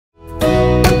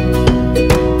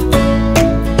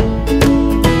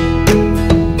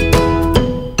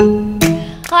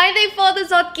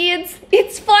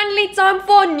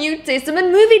New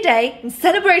Testament movie day in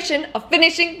celebration of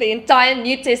finishing the entire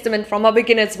New Testament from our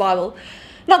beginner's Bible.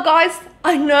 Now guys,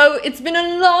 I know it's been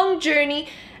a long journey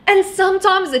and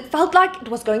sometimes it felt like it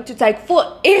was going to take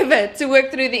forever to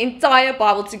work through the entire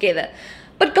Bible together.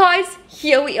 But guys,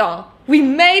 here we are. We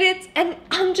made it and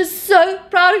I'm just so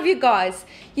proud of you guys.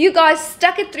 You guys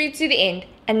stuck it through to the end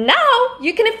and now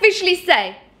you can officially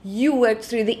say you worked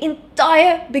through the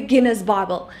entire beginner's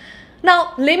Bible.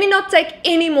 Now, let me not take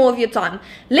any more of your time.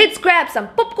 Let's grab some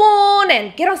popcorn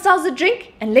and get ourselves a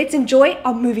drink and let's enjoy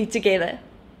our movie together.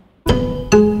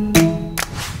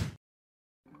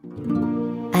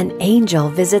 An angel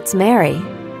visits Mary.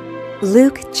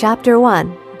 Luke chapter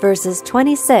 1, verses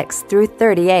 26 through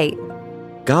 38.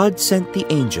 God sent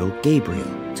the angel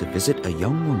Gabriel to visit a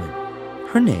young woman.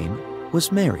 Her name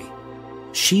was Mary.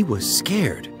 She was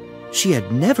scared. She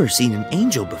had never seen an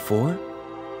angel before.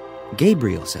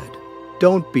 Gabriel said,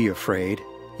 "Don't be afraid.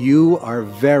 You are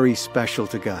very special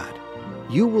to God.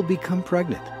 You will become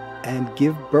pregnant and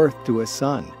give birth to a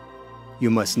son. You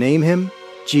must name him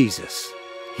Jesus.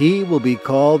 He will be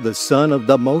called the Son of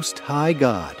the Most High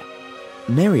God."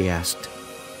 Mary asked,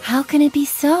 "How can it be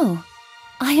so?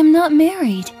 I am not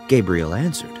married." Gabriel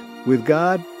answered, "With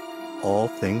God, all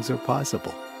things are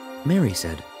possible." Mary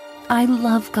said, "I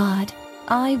love God.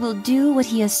 I will do what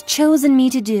He has chosen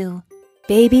me to do."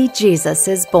 Baby Jesus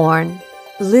is born.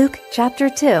 Luke chapter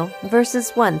 2,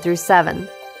 verses 1 through 7.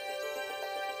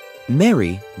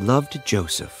 Mary loved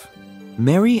Joseph.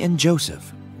 Mary and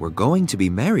Joseph were going to be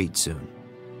married soon.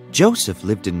 Joseph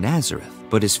lived in Nazareth,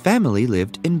 but his family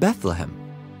lived in Bethlehem.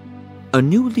 A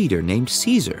new leader named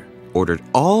Caesar ordered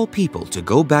all people to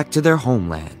go back to their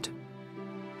homeland.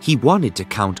 He wanted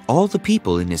to count all the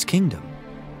people in his kingdom.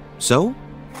 So,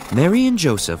 Mary and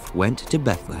Joseph went to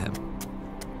Bethlehem.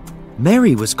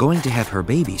 Mary was going to have her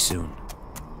baby soon.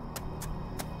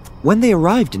 When they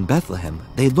arrived in Bethlehem,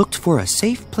 they looked for a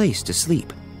safe place to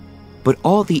sleep, but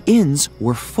all the inns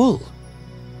were full.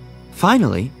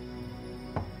 Finally,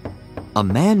 a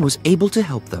man was able to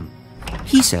help them.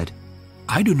 He said,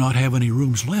 "I do not have any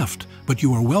rooms left, but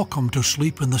you are welcome to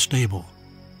sleep in the stable."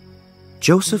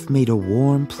 Joseph made a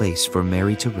warm place for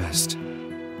Mary to rest.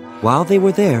 While they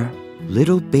were there,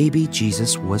 little baby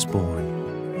Jesus was born.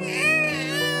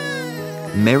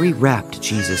 Mary wrapped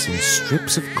Jesus in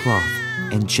strips of cloth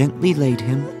and gently laid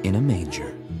him in a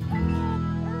manger.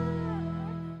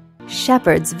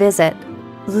 Shepherds visit.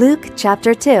 Luke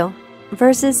chapter 2,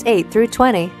 verses 8 through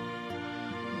 20.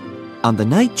 On the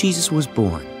night Jesus was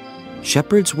born,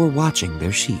 shepherds were watching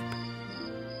their sheep.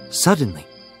 Suddenly,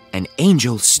 an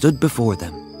angel stood before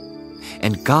them,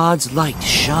 and God's light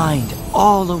shined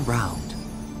all around.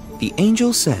 The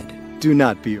angel said, "Do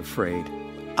not be afraid.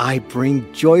 I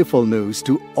bring joyful news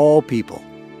to all people.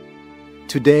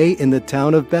 Today in the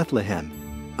town of Bethlehem,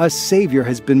 a Savior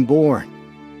has been born.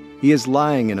 He is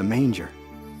lying in a manger."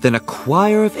 Then a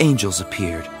choir of angels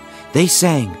appeared. They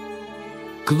sang,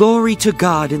 "Glory to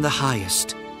God in the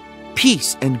highest,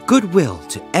 peace and goodwill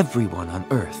to everyone on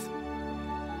earth."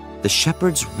 The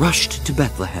shepherds rushed to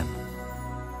Bethlehem.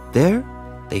 There,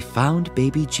 they found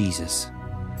baby Jesus.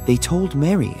 They told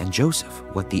Mary and Joseph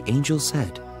what the angel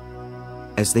said.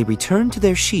 As they returned to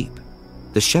their sheep,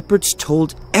 the shepherds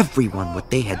told everyone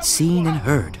what they had seen and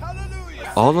heard.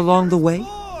 All along the way,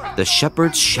 the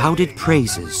shepherds shouted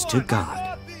praises to God.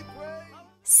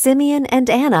 Simeon and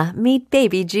Anna meet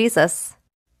baby Jesus.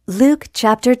 Luke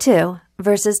chapter 2,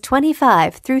 verses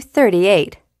 25 through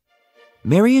 38.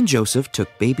 Mary and Joseph took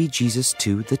baby Jesus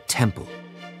to the temple.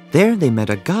 There they met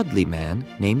a godly man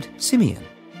named Simeon.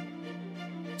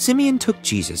 Simeon took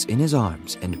Jesus in his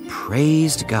arms and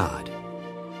praised God.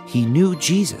 He knew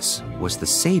Jesus was the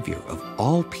Savior of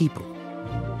all people.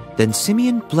 Then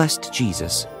Simeon blessed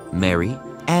Jesus, Mary,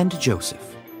 and Joseph.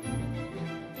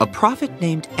 A prophet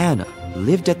named Anna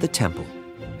lived at the temple.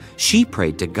 She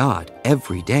prayed to God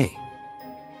every day.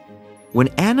 When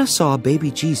Anna saw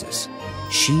baby Jesus,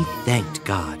 she thanked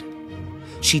God.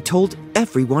 She told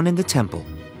everyone in the temple,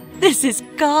 "This is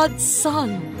God's Son,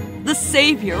 the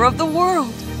Savior of the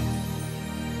world."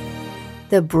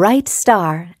 The bright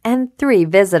star and 3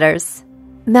 visitors.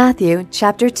 Matthew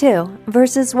chapter 2,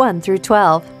 verses 1 through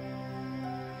 12.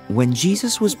 When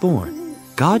Jesus was born,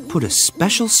 God put a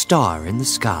special star in the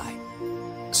sky.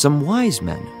 Some wise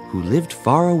men who lived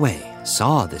far away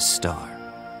saw this star.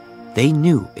 They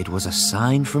knew it was a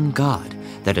sign from God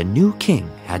that a new king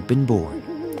had been born.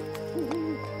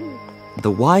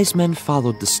 The wise men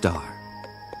followed the star.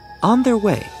 On their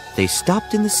way, they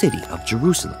stopped in the city of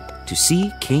Jerusalem to see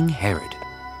King Herod.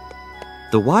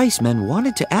 The wise men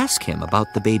wanted to ask him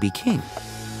about the baby king.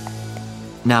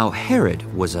 Now Herod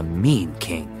was a mean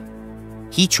king.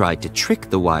 He tried to trick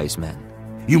the wise men.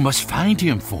 You must find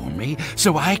him for me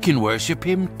so I can worship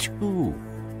him too,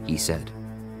 he said.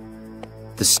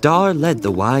 The star led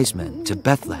the wise men to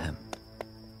Bethlehem.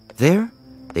 There,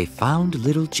 they found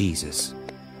little Jesus.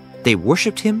 They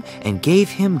worshipped him and gave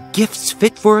him gifts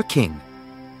fit for a king,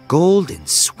 gold and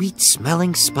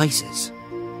sweet-smelling spices.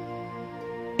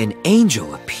 An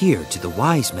angel appeared to the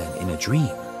wise men in a dream.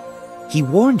 He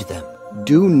warned them,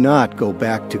 "Do not go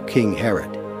back to King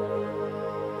Herod."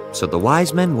 So the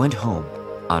wise men went home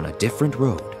on a different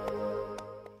road.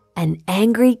 An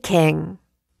angry king.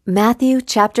 Matthew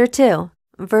chapter 2,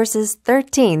 verses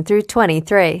 13 through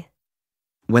 23.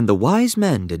 When the wise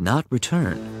men did not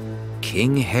return,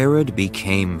 King Herod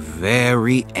became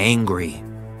very angry.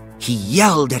 He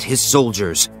yelled at his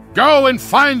soldiers, "Go and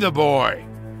find the boy.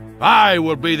 I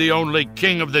will be the only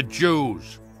king of the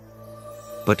Jews."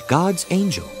 But God's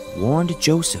angel warned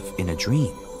Joseph in a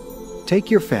dream. "Take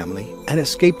your family and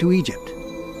escape to Egypt.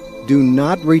 Do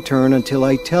not return until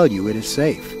I tell you it is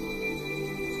safe."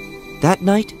 That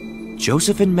night,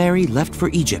 Joseph and Mary left for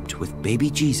Egypt with baby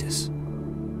Jesus.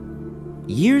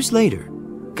 Years later,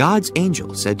 God's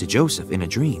angel said to Joseph in a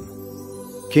dream,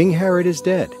 "King Herod is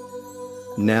dead.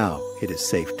 Now it is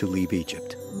safe to leave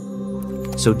Egypt."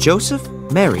 So Joseph,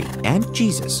 Mary, and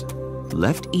Jesus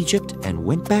left Egypt and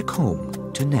went back home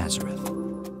to Nazareth.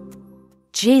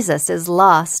 Jesus is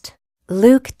lost.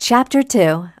 Luke chapter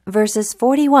 2, verses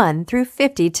 41 through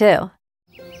 52.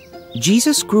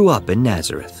 Jesus grew up in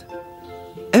Nazareth.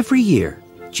 Every year,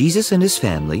 Jesus and his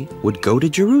family would go to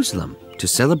Jerusalem to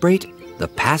celebrate the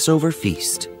Passover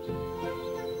feast.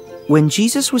 When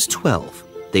Jesus was 12,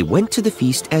 they went to the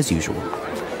feast as usual.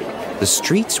 The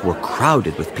streets were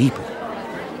crowded with people.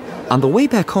 On the way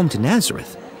back home to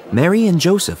Nazareth, Mary and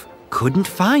Joseph couldn't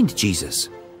find Jesus.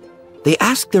 They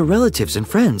asked their relatives and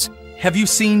friends, "Have you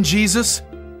seen Jesus?"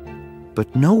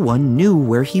 But no one knew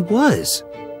where he was.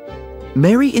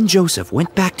 Mary and Joseph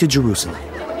went back to Jerusalem.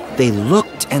 They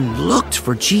looked and looked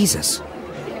for Jesus.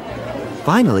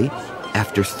 Finally,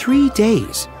 after 3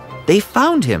 days, they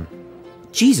found him.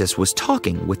 Jesus was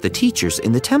talking with the teachers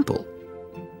in the temple.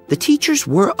 The teachers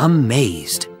were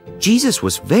amazed. Jesus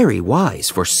was very wise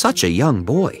for such a young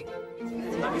boy.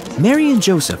 Mary and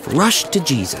Joseph rushed to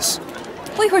Jesus.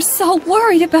 We were so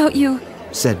worried about you,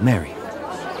 said Mary.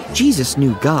 Jesus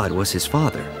knew God was his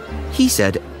father. He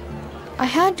said, "I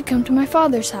had to come to my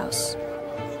father's house."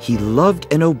 He loved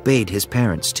and obeyed his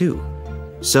parents too.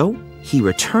 So he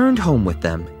returned home with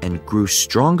them and grew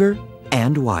stronger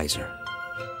and wiser.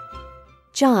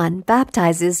 John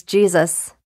baptizes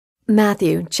Jesus.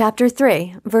 Matthew chapter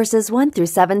 3, verses 1 through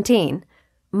 17.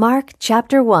 Mark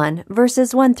chapter 1,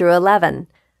 verses 1 through 11.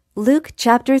 Luke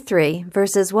chapter 3,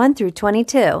 verses 1 through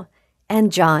 22.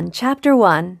 And John chapter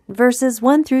 1, verses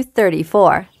 1 through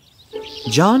 34.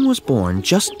 John was born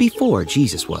just before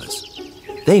Jesus was.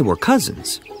 They were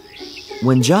cousins.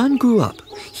 When John grew up,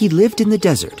 he lived in the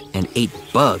desert and ate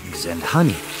bugs and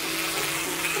honey.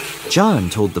 John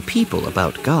told the people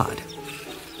about God.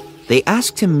 They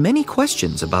asked him many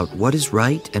questions about what is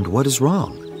right and what is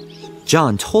wrong.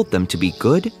 John told them to be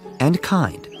good and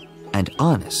kind and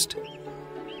honest.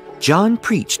 John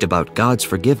preached about God's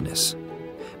forgiveness.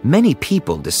 Many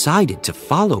people decided to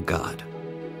follow God.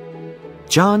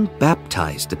 John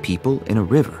baptized the people in a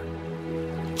river.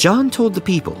 John told the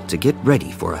people to get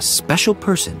ready for a special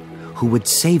person who would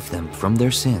save them from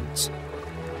their sins.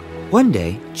 One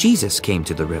day, Jesus came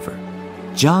to the river.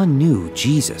 John knew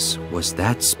Jesus was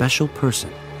that special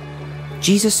person.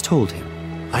 Jesus told him,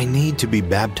 "I need to be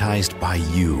baptized by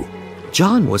you."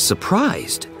 John was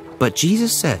surprised, but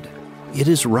Jesus said, "It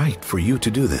is right for you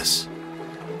to do this."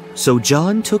 So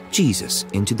John took Jesus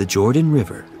into the Jordan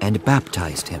River and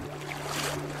baptized him.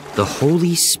 The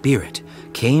Holy Spirit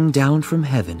came down from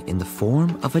heaven in the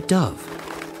form of a dove.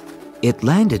 It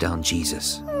landed on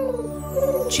Jesus.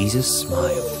 Jesus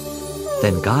smiled.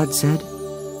 Then God said,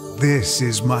 "This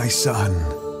is my son,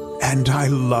 and I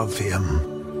love him.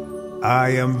 I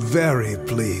am very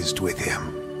pleased with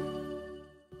him."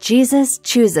 Jesus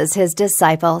chooses his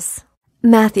disciples.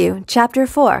 Matthew chapter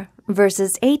 4,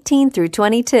 verses 18 through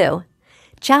 22,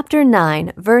 chapter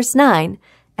 9, verse 9,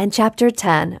 and chapter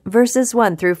 10, verses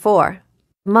 1 through 4,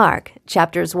 Mark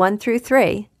chapters 1 through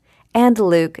 3, and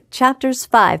Luke chapters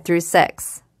 5 through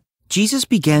 6. Jesus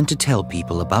began to tell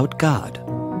people about God.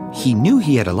 He knew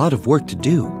he had a lot of work to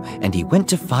do, and he went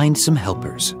to find some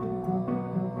helpers.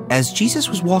 As Jesus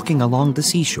was walking along the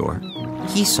seashore,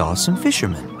 he saw some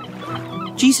fishermen.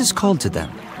 Jesus called to them,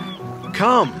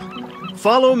 "Come,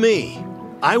 follow me.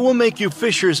 I will make you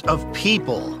fishers of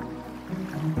people."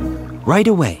 Right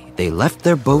away, they left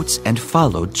their boats and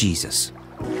followed Jesus.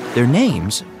 Their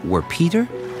names were Peter,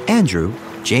 Andrew,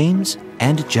 James,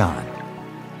 and John.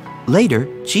 Later,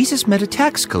 Jesus met a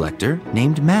tax collector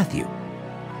named Matthew.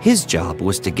 His job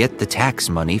was to get the tax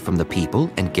money from the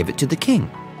people and give it to the king.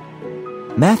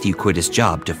 Matthew quit his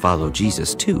job to follow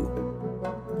Jesus too.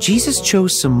 Jesus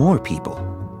chose some more people.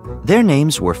 Their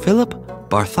names were Philip,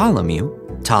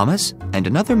 Bartholomew, Thomas, and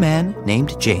another man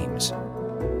named James.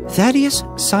 Thaddeus,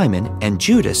 Simon, and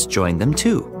Judas joined them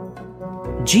too.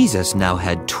 Jesus now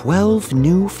had 12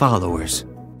 new followers.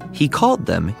 He called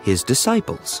them his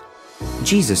disciples.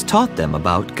 Jesus taught them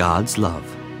about God's love.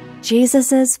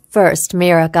 Jesus' first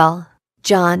miracle.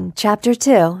 John chapter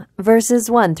 2, verses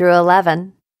 1 through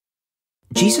 11.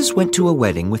 Jesus went to a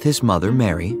wedding with his mother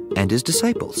Mary and his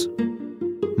disciples.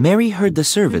 Mary heard the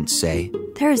servants say,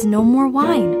 "There is no more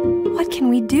wine. What can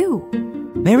we do?"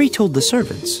 Mary told the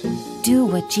servants, "Do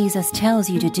what Jesus tells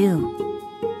you to do."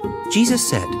 Jesus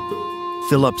said,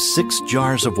 "Fill up 6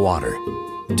 jars of water,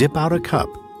 dip out a cup,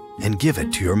 and give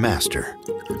it to your master."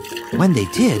 When they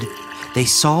did, they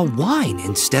saw wine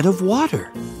instead of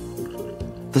water.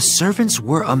 The servants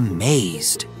were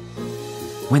amazed.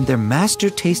 When their master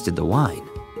tasted the wine,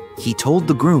 he told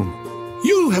the groom,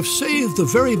 "You have saved the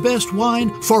very best wine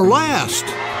for last."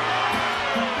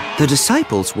 The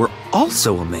disciples were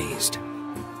also amazed.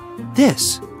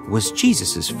 This was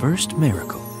Jesus' first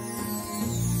miracle.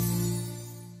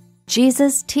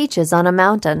 Jesus teaches on a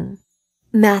mountain.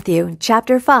 Matthew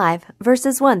chapter 5,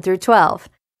 verses 1 through 12,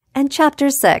 and chapter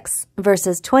 6,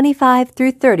 verses 25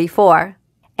 through 34,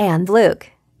 and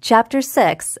Luke chapter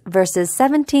 6, verses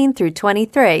 17 through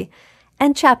 23,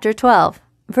 and chapter 12,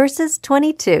 verses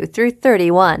 22 through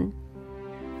 31.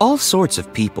 All sorts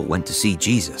of people went to see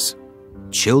Jesus.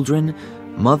 Children,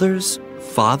 mothers,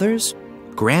 fathers,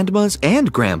 grandmas,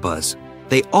 and grandpas.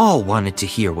 They all wanted to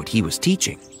hear what he was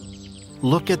teaching.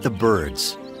 "Look at the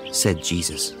birds," said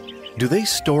Jesus. "Do they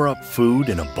store up food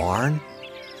in a barn?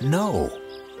 No,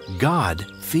 God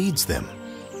feeds them.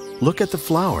 Look at the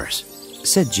flowers,"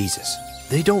 said Jesus.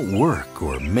 "They don't work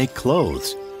or make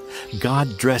clothes.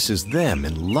 God dresses them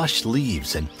in lush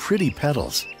leaves and pretty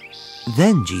petals."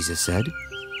 Then Jesus said,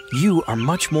 "You are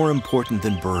much more important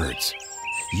than birds.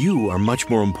 You are much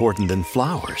more important than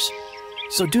flowers.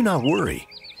 So do not worry.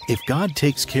 If God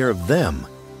takes care of them,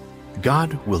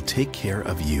 God will take care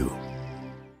of you."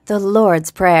 The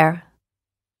Lord's Prayer.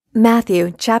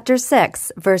 Matthew chapter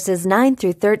 6, verses 9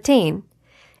 through 13,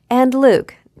 and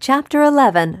Luke chapter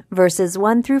 11, verses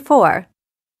 1 through 4.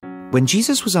 When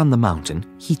Jesus was on the mountain,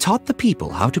 he taught the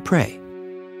people how to pray.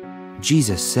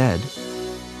 Jesus said,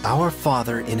 "Our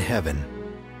Father in heaven,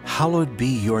 hallowed be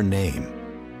your name.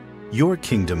 Your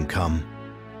kingdom come,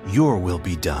 your will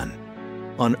be done,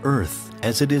 on earth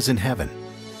as it is in heaven.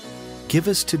 Give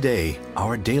us today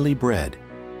our daily bread.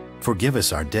 Forgive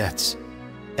us our debts,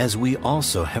 as we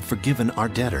also have forgiven our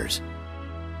debtors.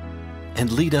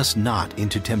 And lead us not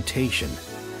into temptation,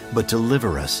 but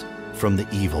deliver us from the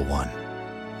evil one.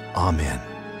 Amen."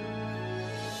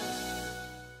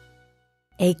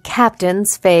 A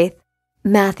captain's faith.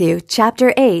 Matthew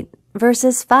chapter 8,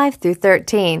 verses 5 through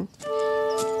 13.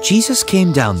 Jesus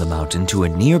came down the mountain to a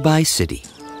nearby city.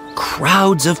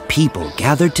 Crowds of people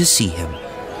gathered to see him.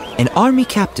 An army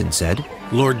captain said,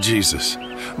 "Lord Jesus,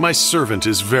 my servant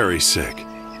is very sick.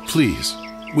 Please,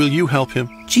 will you help him?"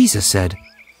 Jesus said,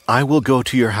 "I will go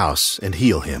to your house and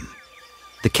heal him."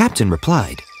 The captain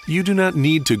replied, "You do not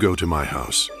need to go to my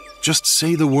house. Just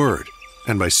say the word,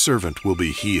 and my servant will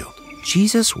be healed."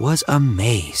 Jesus was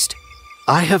amazed.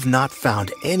 "I have not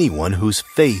found anyone whose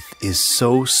faith is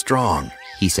so strong,"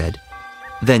 he said.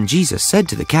 Then Jesus said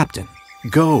to the captain,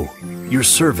 "Go, your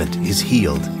servant is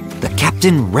healed." The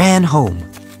captain ran home.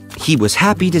 He was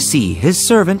happy to see his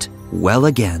servant well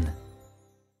again.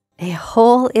 A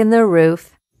hole in the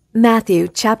roof. Matthew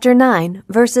chapter 9,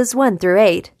 verses 1 through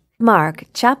 8, Mark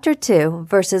chapter 2,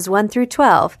 verses 1 through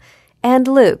 12, and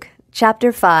Luke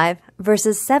chapter 5,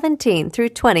 verses 17 through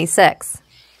 26.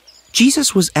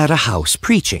 Jesus was at a house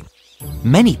preaching.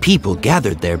 Many people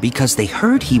gathered there because they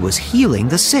heard he was healing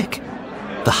the sick.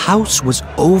 The house was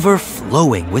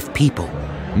overflowing with people.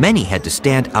 Many had to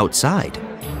stand outside.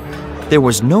 There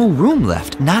was no room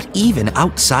left, not even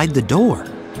outside the door.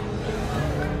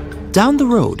 Down the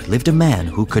road lived a man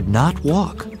who could not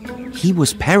walk. He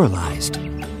was paralyzed.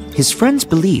 His friends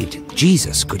believed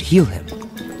Jesus could heal him.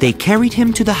 They carried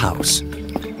him to the house.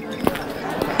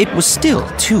 It was still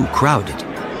too crowded,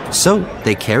 so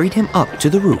they carried him up to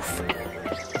the roof.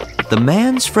 The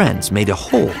man's friends made a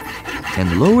hole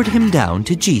and lowered him down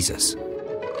to Jesus.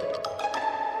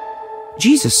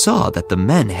 Jesus saw that the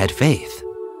men had faith.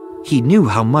 He knew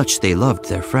how much they loved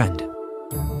their friend.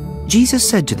 Jesus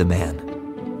said to the man,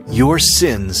 your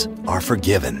sins are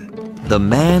forgiven." The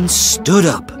man stood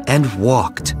up and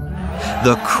walked.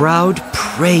 The crowd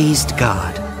praised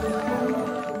God.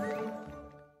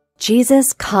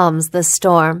 Jesus calms the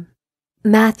storm.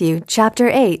 Matthew chapter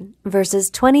 8, verses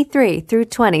 23 through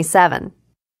 27.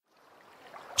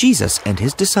 Jesus and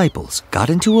his disciples got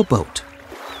into a boat.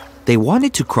 They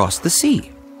wanted to cross the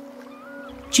sea.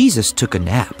 Jesus took a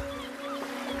nap.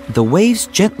 The waves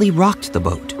gently rocked the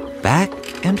boat back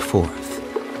and forth.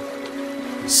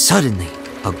 Suddenly,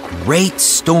 a great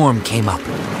storm came up.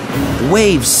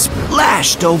 Waves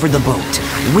splashed over the boat.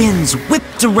 Winds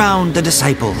whipped around the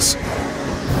disciples.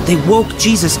 They woke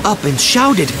Jesus up and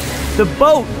shouted, "The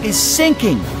boat is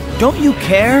sinking. Don't you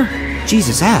care?"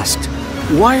 Jesus asked,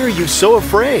 "Why are you so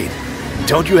afraid?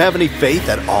 Don't you have any faith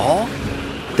at all?"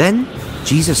 Then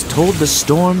Jesus told the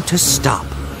storm to stop.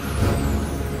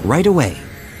 Right away,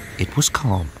 it was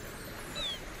calm.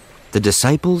 The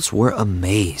disciples were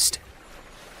amazed.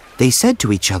 They said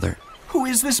to each other, "Who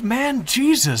is this man,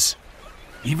 Jesus?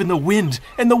 Even the wind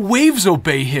and the waves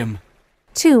obey him."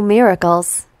 2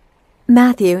 miracles.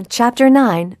 Matthew chapter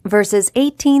 9, verses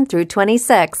 18 through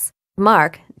 26.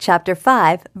 Mark chapter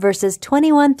 5, verses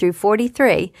 21 through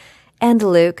 43. And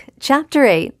Luke chapter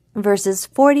 8, verses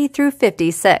 40 through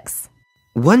 56.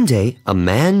 One day, a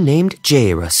man named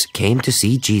Jairus came to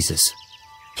see Jesus.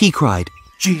 He cried,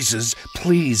 "Jesus,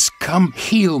 please come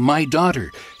heal my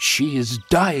daughter. She is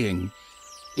dying.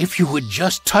 If you would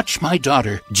just touch my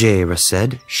daughter," Jairus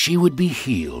said, "she would be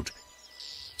healed."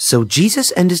 So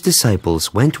Jesus and his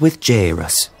disciples went with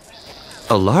Jairus.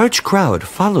 A large crowd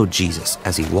followed Jesus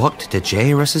as he walked to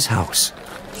Jairus' house.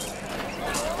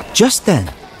 Just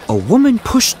then, a woman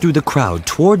pushed through the crowd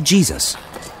toward Jesus.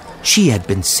 She had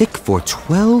been sick for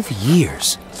 12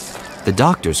 years. The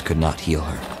doctors could not heal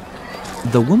her.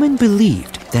 The woman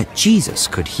believed that Jesus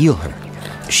could heal her.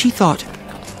 She thought,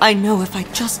 "I know if I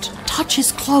just touch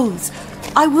his clothes,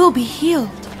 I will be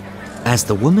healed." As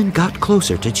the woman got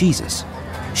closer to Jesus,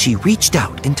 she reached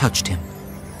out and touched him.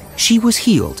 She was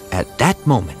healed at that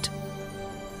moment.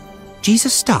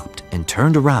 Jesus stopped and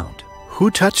turned around.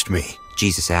 "Who touched me?"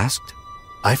 Jesus asked.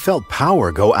 "I felt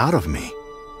power go out of me."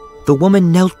 The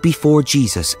woman knelt before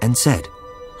Jesus and said,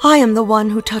 "I am the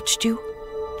one who touched you."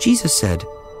 Jesus said,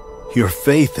 "Your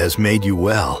faith has made you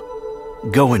well.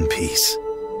 Go in peace."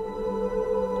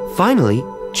 Finally,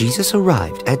 Jesus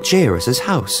arrived at Jairus'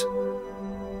 house.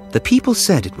 The people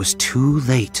said it was too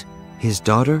late. His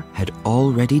daughter had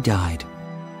already died.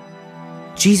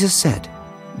 Jesus said,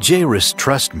 "Jairus,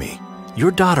 trust me.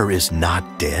 Your daughter is not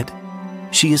dead.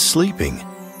 She is sleeping."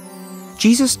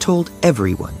 Jesus told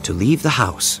everyone to leave the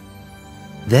house.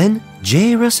 Then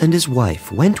Jairus and his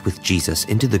wife went with Jesus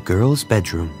into the girl's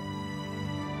bedroom.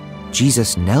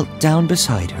 Jesus knelt down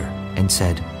beside her and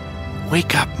said,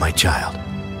 "Wake up, my child."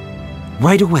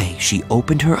 Right away, she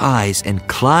opened her eyes and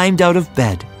climbed out of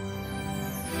bed.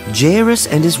 Jairus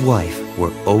and his wife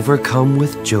were overcome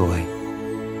with joy.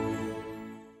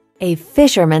 A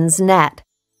fisherman's net.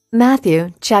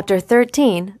 Matthew chapter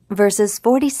 13, verses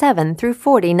 47 through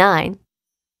 49.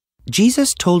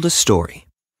 Jesus told a story.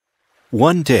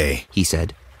 "One day," he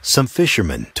said, "some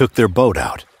fishermen took their boat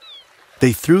out.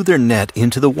 They threw their net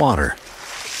into the water.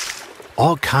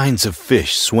 All kinds of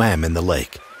fish swam in the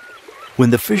lake.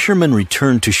 When the fishermen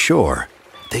returned to shore,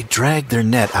 they dragged their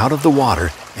net out of the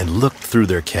water and looked through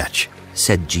their catch,"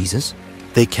 said Jesus.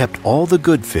 "They kept all the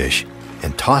good fish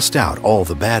and tossed out all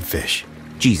the bad fish,"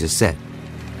 Jesus said.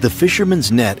 "The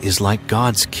fisherman's net is like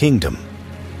God's kingdom.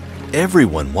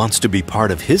 Everyone wants to be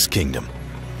part of his kingdom,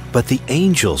 but the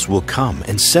angels will come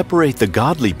and separate the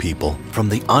godly people from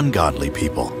the ungodly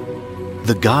people.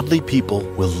 The godly people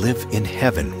will live in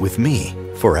heaven with me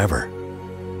forever."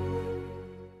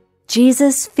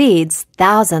 Jesus feeds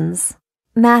thousands.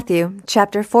 Matthew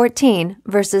chapter 14,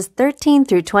 verses 13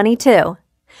 through 22.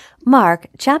 Mark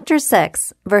chapter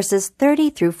 6, verses 30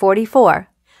 through 44.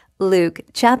 Luke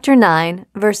chapter 9,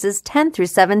 verses 10 through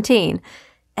 17.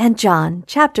 And John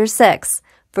chapter 6,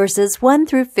 verses 1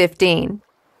 through 15.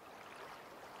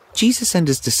 Jesus and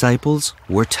his disciples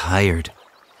were tired.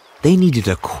 They needed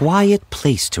a quiet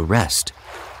place to rest.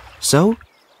 So,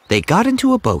 they got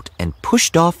into a boat and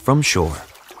pushed off from shore.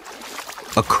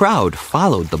 A crowd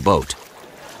followed the boat.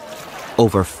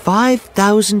 Over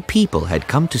 5,000 people had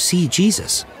come to see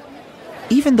Jesus.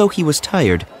 Even though he was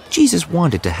tired, Jesus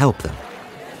wanted to help them.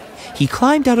 He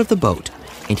climbed out of the boat,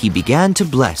 and he began to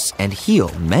bless and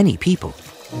heal many people.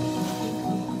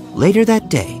 Later that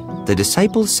day, the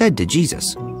disciples said to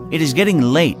Jesus, "It is getting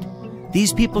late.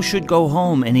 These people should go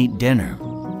home and eat dinner."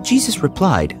 Jesus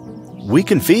replied, "We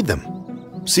can feed them.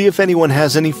 See if anyone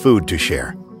has any food to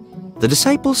share." the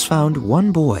disciples found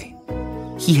one boy.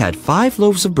 He had 5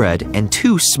 loaves of bread and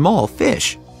 2 small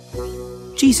fish.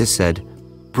 Jesus said,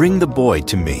 "Bring the boy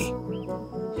to me."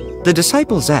 The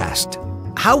disciples asked,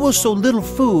 "How will so little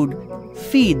food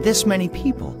feed this many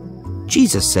people?"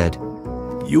 Jesus said,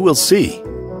 "You will see.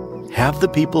 Have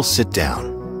the people sit down."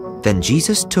 Then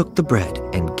Jesus took the bread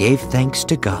and gave thanks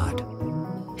to God.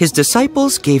 His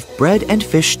disciples gave bread and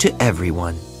fish to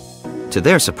everyone. To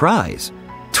their surprise,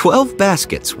 12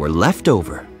 baskets were left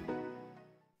over.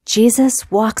 Jesus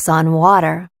walks on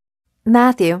water.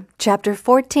 Matthew chapter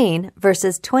 14,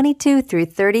 verses 22 through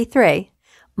 33.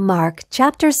 Mark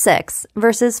chapter 6,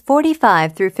 verses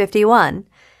 45 through 51.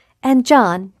 And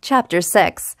John chapter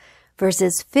 6,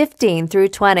 verses 15 through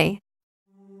 20.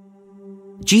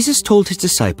 Jesus told his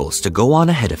disciples to go on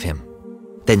ahead of him.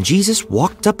 Then Jesus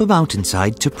walked up a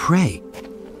mountainside to pray.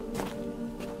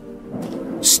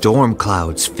 Storm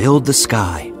clouds filled the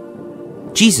sky.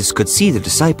 Jesus could see the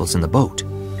disciples in the boat.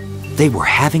 They were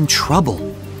having trouble.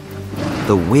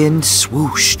 The wind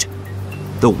swooshed.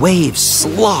 The waves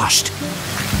sloshed.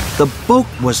 The boat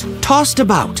was tossed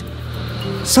about.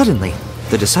 Suddenly,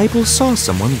 the disciples saw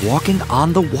someone walking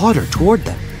on the water toward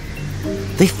them.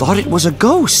 They thought it was a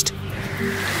ghost.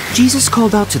 Jesus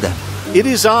called out to them, "It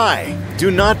is I. Do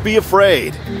not be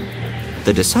afraid."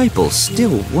 The disciples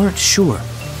still weren't sure.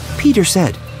 Peter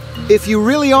said, "If you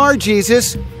really are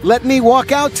Jesus, let me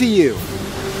walk out to you."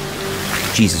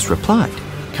 Jesus replied,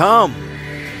 "Come."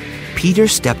 Peter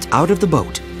stepped out of the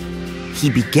boat. He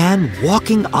began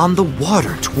walking on the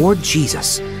water toward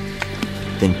Jesus.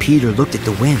 Then Peter looked at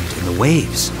the wind and the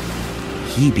waves.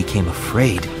 He became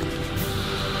afraid.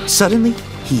 Suddenly,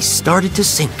 he started to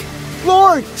sink.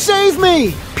 "Lord, save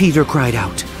me!" Peter cried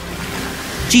out.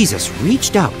 Jesus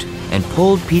reached out and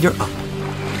pulled Peter up.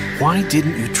 "Why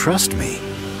didn't you trust me?"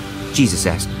 Jesus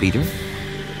asked Peter.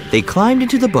 They climbed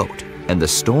into the boat, and the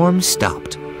storm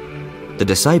stopped. The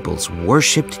disciples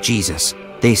worshipped Jesus.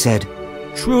 They said,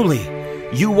 "Truly,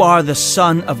 you are the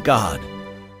Son of God."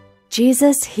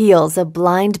 Jesus heals a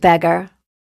blind beggar.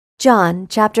 John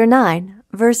chapter 9,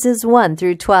 verses 1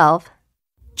 through 12.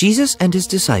 Jesus and his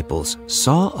disciples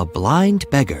saw a blind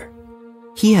beggar.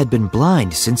 He had been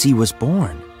blind since he was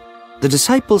born. The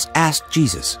disciples asked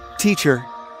Jesus, "Teacher,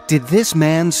 did this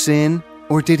man sin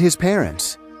or did his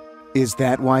parents? Is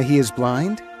that why he is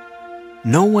blind?"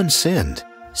 "No one sinned,"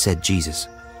 said Jesus.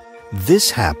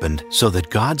 "This happened so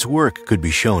that God's work could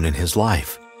be shown in his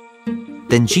life."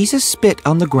 Then Jesus spit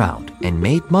on the ground and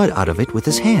made mud out of it with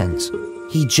his hands.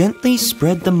 He gently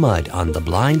spread the mud on the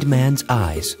blind man's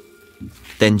eyes.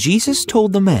 Then Jesus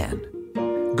told the man,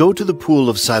 "Go to the pool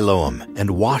of Siloam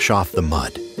and wash off the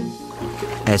mud."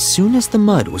 As soon as the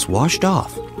mud was washed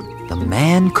off, the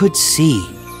man could see.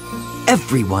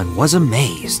 Everyone was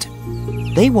amazed.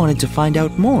 They wanted to find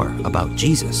out more about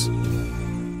Jesus.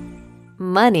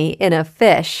 Money in a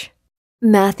fish.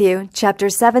 Matthew chapter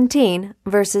 17,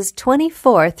 verses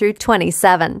 24 through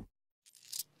 27.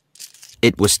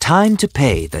 It was time to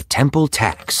pay the temple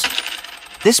tax.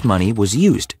 This money was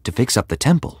used to fix up the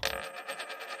temple.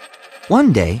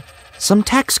 One day, some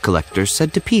tax collectors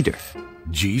said to Peter,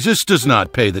 "Jesus does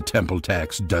not pay the temple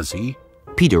tax, does he?"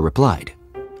 Peter replied,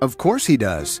 "Of course he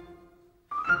does."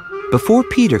 Before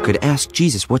Peter could ask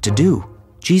Jesus what to do,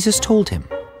 Jesus told him,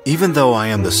 "Even though I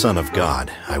am the Son of God,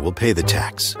 I will pay the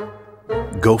tax.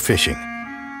 Go fishing.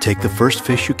 Take the first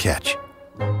fish you catch.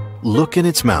 Look in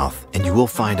its mouth, and you will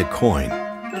find a coin.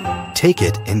 Take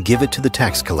it and give it to the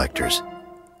tax collectors.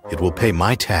 It will pay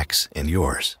my tax and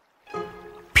yours."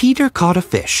 Peter caught a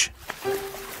fish.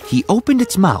 He opened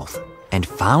its mouth and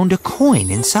found a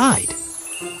coin inside.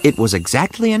 It was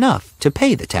exactly enough to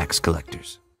pay the tax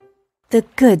collectors. The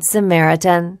Good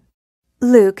Samaritan.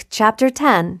 Luke chapter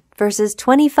 10, verses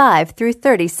 25 through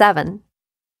 37.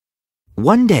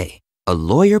 One day, a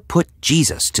lawyer put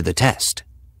Jesus to the test.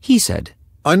 He said,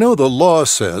 "I know the law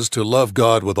says to love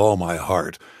God with all my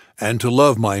heart and to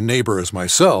love my neighbor as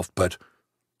myself, but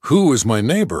who is my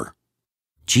neighbor?"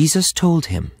 Jesus told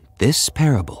him this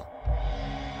parable.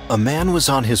 A man was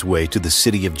on his way to the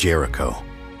city of Jericho.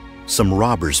 Some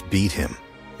robbers beat him.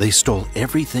 They stole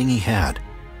everything he had.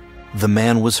 The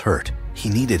man was hurt. He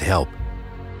needed help.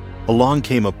 Along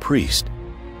came a priest.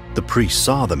 The priest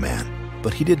saw the man,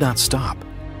 but he did not stop.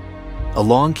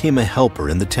 Along came a helper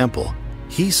in the temple.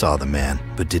 He saw the man,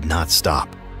 but did not stop.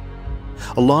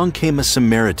 Along came a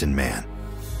Samaritan man.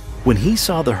 When he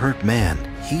saw the hurt man,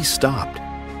 he stopped.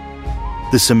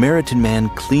 The Samaritan man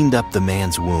cleaned up the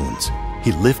man's wounds.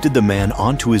 He lifted the man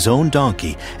onto his own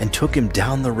donkey and took him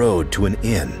down the road to an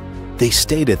inn. They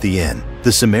stayed at the inn.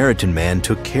 The Samaritan man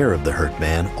took care of the hurt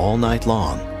man all night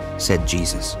long, said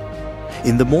Jesus.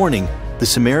 In the morning, the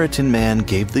Samaritan man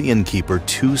gave the innkeeper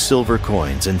 2 silver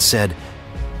coins and said,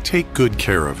 "Take good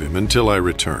care of him until I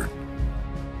return."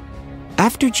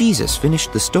 After Jesus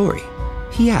finished the story,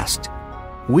 he asked,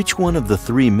 "Which one of the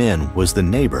 3 men was the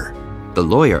neighbor?" The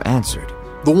lawyer answered,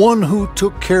 "The one who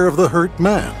took care of the hurt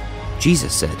man."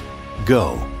 Jesus said,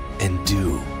 "Go and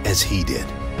do as he did."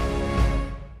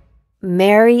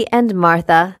 Mary and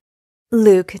Martha.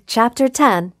 Luke chapter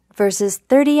 10, verses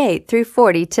 38 through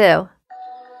 42.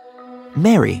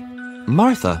 Mary,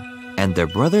 Martha, and their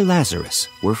brother Lazarus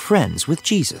were friends with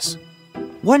Jesus.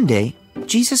 One day,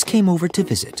 Jesus came over to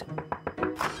visit.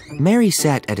 Mary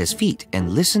sat at his feet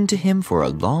and listened to him for a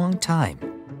long time.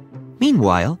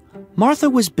 Meanwhile, Martha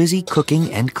was busy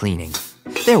cooking and cleaning.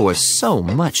 There was so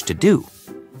much to do.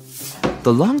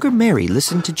 The longer Mary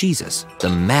listened to Jesus, the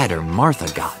madder Martha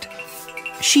got.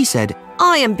 She said,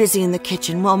 "I am busy in the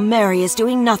kitchen while Mary is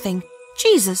doing nothing.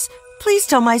 Jesus, please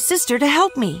tell my sister to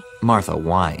help me." Martha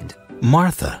whined.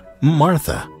 "Martha,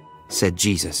 Martha," said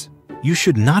Jesus, "you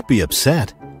should not be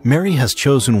upset. Mary has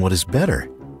chosen what is better.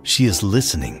 She is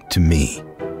listening to me."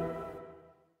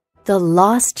 The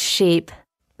lost sheep.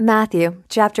 Matthew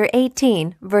chapter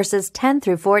 18, verses 10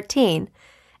 through 14,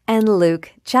 and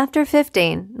Luke chapter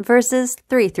 15, verses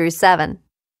 3 through 7.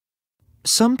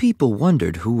 Some people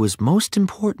wondered who was most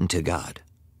important to God,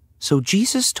 so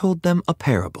Jesus told them a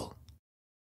parable.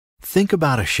 Think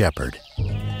about a shepherd.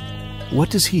 What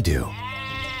does he do?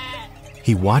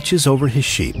 He watches over his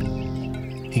sheep.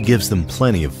 He gives them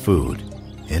plenty of food,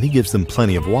 and he gives them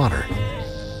plenty of water.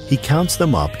 He counts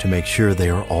them up to make sure they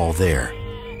are all there.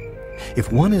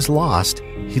 If one is lost,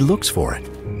 he looks for it.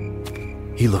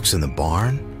 He looks in the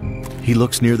barn. He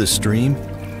looks near the stream.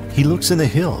 He looks in the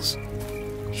hills.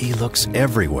 He looks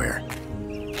everywhere.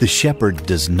 The shepherd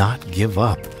does not give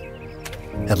up.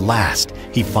 At last,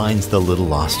 he finds the little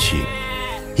lost sheep.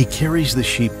 He carries the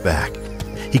sheep back.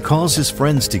 He calls his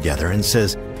friends together and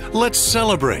says, "Let's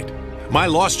celebrate. My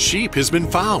lost sheep has been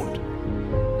found."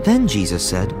 Then Jesus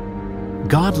said,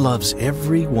 God loves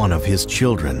every one of his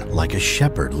children like a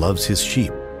shepherd loves his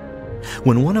sheep.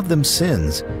 When one of them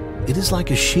sins, it is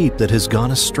like a sheep that has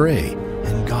gone astray,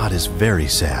 and God is very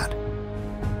sad.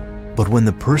 But when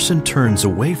the person turns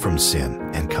away from sin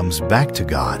and comes back to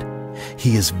God,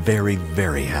 he is very,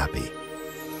 very happy.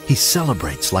 He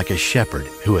celebrates like a shepherd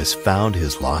who has found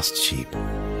his lost sheep.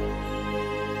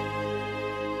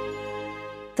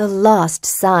 The lost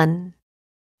son.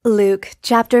 Luke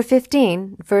chapter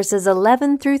 15, verses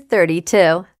 11 through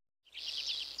 32.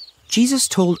 Jesus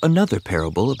told another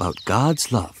parable about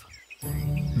God's love.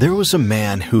 There was a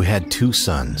man who had 2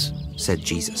 sons, said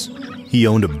Jesus. He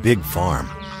owned a big farm.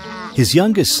 His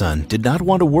youngest son did not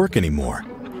want to work anymore.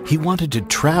 He wanted to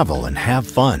travel and have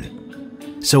fun.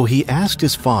 So he asked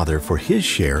his father for his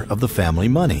share of the family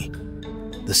money.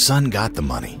 The son got the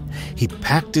money. He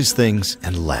packed his things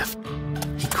and left.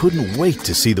 He couldn't wait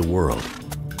to see the world.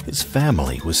 His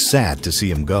family was sad to see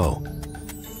him go.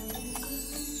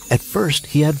 At first,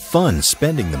 he had fun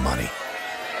spending the money.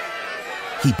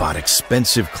 He bought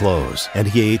expensive clothes and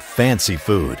he ate fancy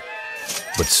food.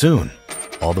 But soon,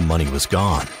 all the money was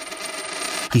gone.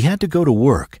 He had to go to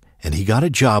work, and he got a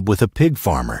job with a pig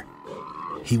farmer.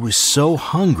 He was so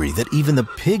hungry that even the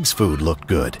pig's food looked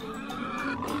good.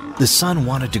 The son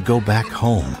wanted to go back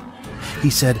home. He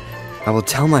said, "I will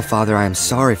tell my father I am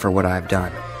sorry for what I have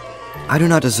done. I do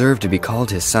not deserve to be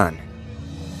called his son.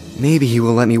 Maybe he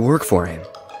will let me work for him."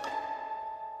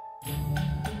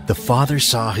 The father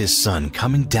saw his son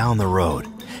coming down the road.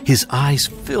 His eyes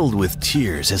filled with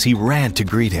tears as he ran to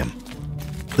greet him.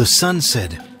 The son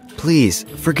said, "Please,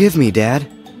 forgive me, Dad."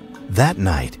 That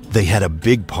night, they had a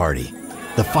big party.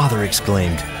 The father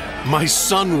exclaimed, "My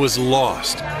son was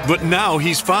lost, but now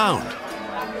he's found."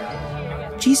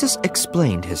 Jesus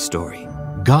explained his story.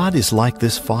 God is like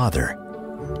this father.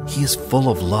 He is full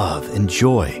of love and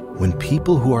joy when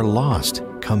people who are lost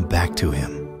come back to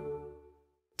him.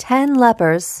 10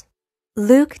 lepers.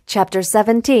 Luke chapter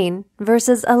 17,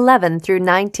 verses 11 through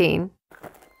 19.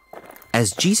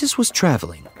 As Jesus was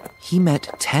traveling, he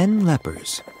met 10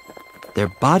 lepers.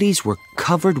 Their bodies were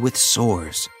covered with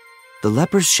sores. The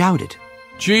lepers shouted,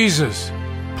 "Jesus,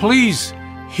 please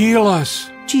heal us."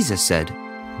 Jesus said,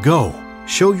 "Go,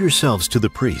 show yourselves to the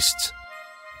priests."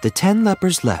 The 10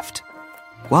 lepers left.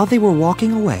 While they were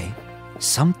walking away,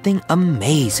 something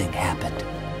amazing happened.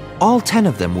 All 10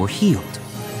 of them were healed.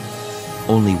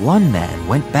 Only one man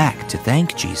went back to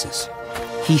thank Jesus.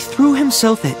 He threw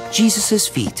himself at Jesus'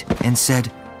 feet and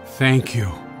said, "Thank you."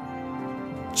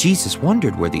 Jesus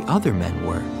wondered where the other men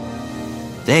were.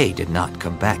 They did not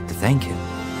come back to thank him.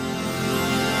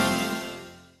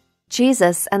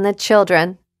 Jesus and the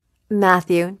children.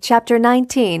 Matthew chapter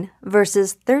 19,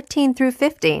 verses 13 through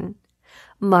 15,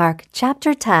 Mark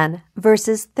chapter 10,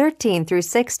 verses 13 through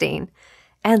 16,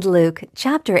 and Luke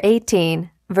chapter 18,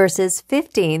 verses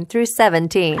 15 through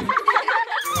 17.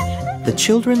 The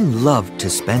children loved to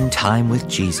spend time with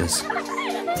Jesus.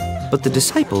 But the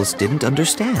disciples didn't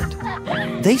understand.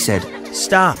 They said,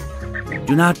 "Stop!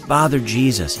 Do not bother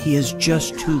Jesus. He is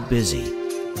just too busy."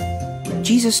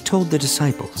 Jesus told the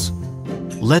disciples,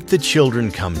 "Let the children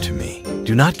come to me.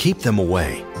 Do not keep them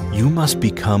away. You must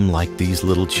become like these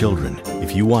little children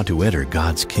if you want to enter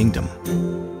God's kingdom."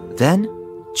 Then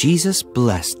Jesus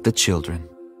blessed the children.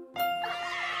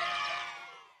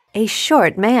 A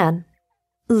short man.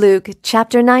 Luke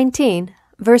chapter 19,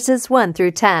 verses 1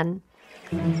 through 10.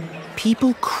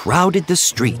 People crowded the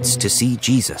streets to see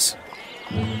Jesus.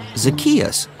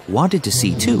 Zacchaeus wanted to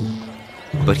see too,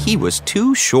 but he was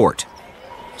too short.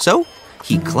 So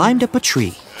he climbed up a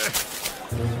tree.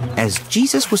 As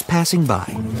Jesus was passing by,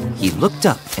 he looked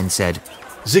up and said,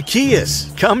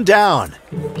 "Zacchaeus, come down.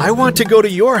 I want to go to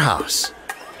your house."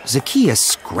 Zacchaeus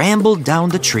scrambled down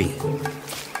the tree.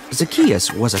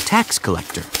 Zacchaeus was a tax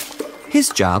collector. His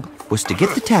job was to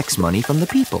get the tax money from the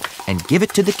people and give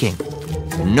it to the king.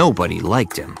 Nobody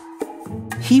liked him.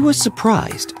 He was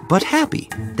surprised but happy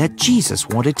that Jesus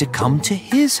wanted to come to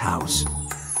his house.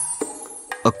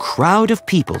 A crowd of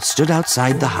people stood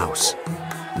outside the house.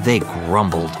 They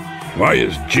grumbled. "Why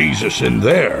is Jesus in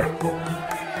there?"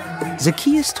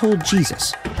 Zacchaeus told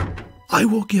Jesus, "I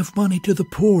will give money to the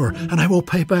poor, and I will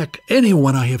pay back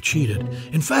anyone I have cheated.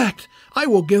 In fact, I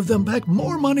will give them back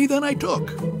more money than I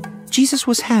took." Jesus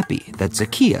was happy that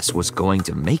Zacchaeus was going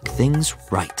to make things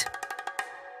right.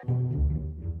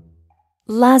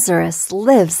 Lazarus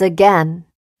lives again.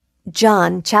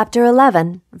 John chapter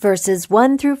 11, verses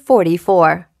 1 through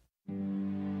 44.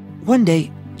 One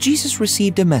day, Jesus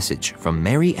received a message from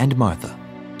Mary and Martha.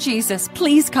 "Jesus,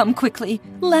 please come quickly.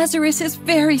 Lazarus is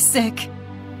very sick."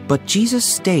 But Jesus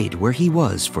stayed where he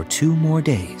was for 2 more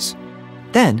days.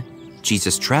 Then,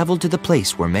 Jesus traveled to the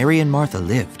place where Mary and Martha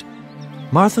lived.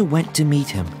 Martha went to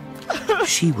meet him.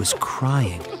 She was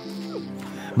crying.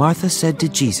 Martha said to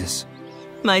Jesus,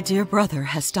 "My dear brother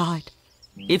has died.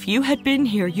 If you had been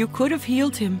here, you could have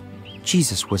healed him."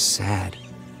 Jesus was sad.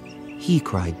 He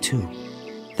cried too.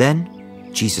 Then,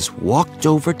 Jesus walked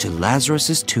over to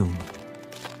Lazarus' tomb.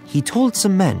 He told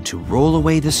some men to roll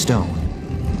away the stone.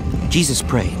 Jesus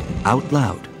prayed out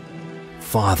loud,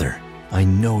 "Father, I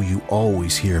know you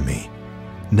always hear me.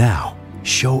 Now,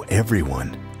 show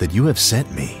everyone that you have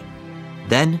sent me."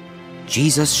 Then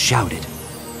Jesus shouted,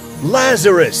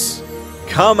 "Lazarus,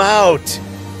 come out!"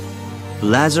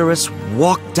 Lazarus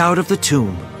walked out of the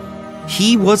tomb.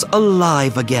 He was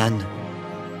alive again.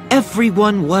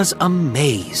 Everyone was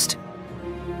amazed.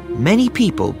 Many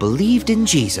people believed in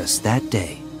Jesus that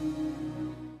day.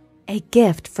 A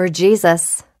gift for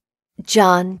Jesus.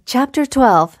 John chapter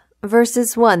 12,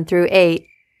 verses 1 through 8.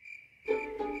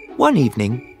 One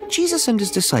evening, Jesus and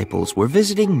his disciples were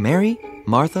visiting Mary,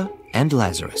 Martha, and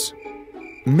Lazarus.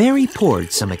 Mary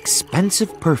poured some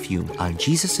expensive perfume on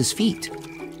Jesus' feet.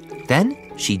 Then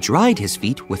she dried his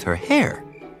feet with her hair.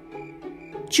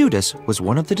 Judas was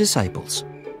one of the disciples.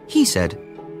 He said,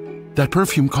 "That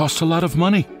perfume cost a lot of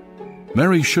money.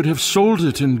 Mary should have sold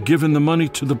it and given the money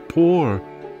to the poor."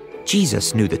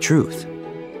 Jesus knew the truth,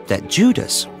 that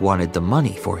Judas wanted the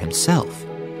money for himself.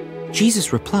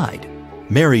 Jesus replied,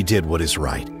 "Mary did what is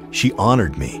right. She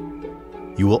honored me.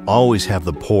 You will always have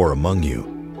the poor among you,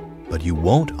 but you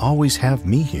won't always have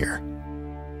me here."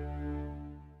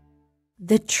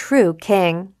 The true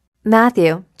king.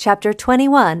 Matthew chapter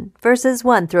 21, verses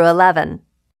 1 through 11.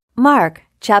 Mark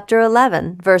chapter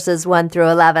 11, verses 1 through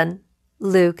 11.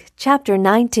 Luke chapter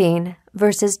 19,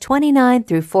 verses 29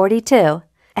 through 42.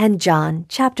 And John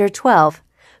chapter 12,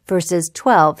 verses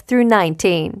 12 through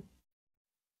 19.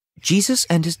 Jesus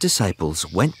and his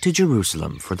disciples went to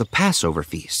Jerusalem for the Passover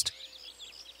feast.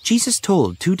 Jesus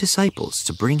told 2 disciples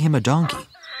to bring him a donkey.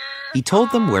 He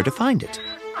told them where to find it.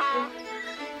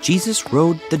 Jesus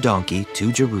rode the donkey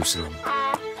to Jerusalem.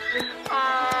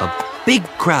 A big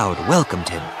crowd welcomed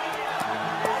him.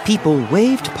 People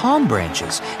waved palm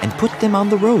branches and put them on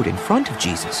the road in front of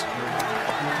Jesus.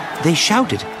 They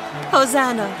shouted,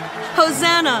 "Hosanna!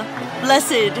 Hosanna!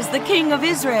 Blessed is the King of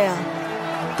Israel!"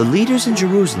 The leaders in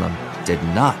Jerusalem did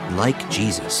not like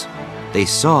Jesus. They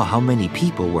saw how many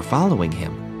people were following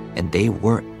him, and they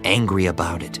were angry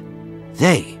about it.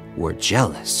 They were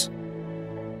jealous.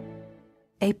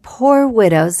 A poor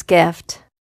widow's gift.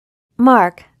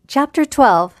 Mark chapter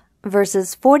 12,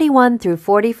 verses 41 through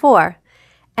 44,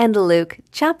 and Luke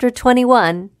chapter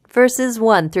 21, verses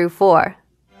 1 through 4.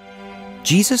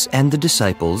 Jesus and the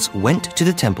disciples went to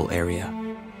the temple area.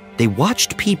 They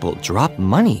watched people drop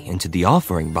money into the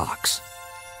offering box.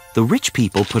 The rich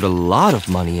people put a lot of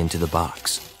money into the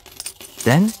box.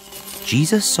 Then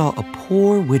Jesus saw a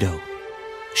poor widow.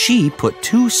 She put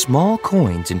 2 small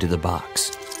coins into the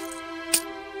box.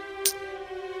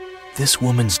 This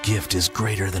woman's gift is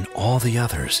greater than all the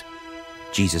others,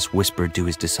 Jesus whispered to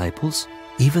his disciples.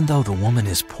 Even though the woman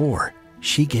is poor,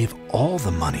 she gave all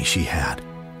the money she had.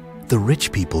 The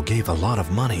rich people gave a lot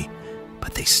of money,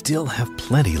 but they still have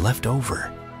plenty left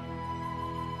over.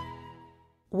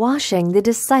 Washing the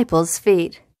disciples'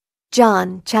 feet.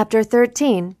 John chapter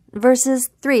 13, verses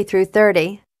 3 through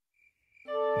 30.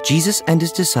 Jesus and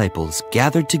his disciples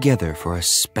gathered together for a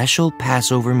special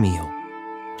Passover meal.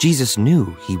 Jesus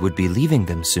knew he would be leaving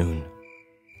them soon.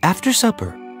 After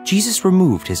supper, Jesus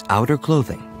removed his outer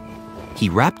clothing. He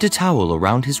wrapped a towel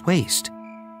around his waist.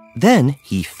 Then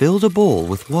he filled a bowl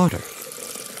with water.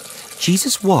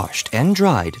 Jesus washed and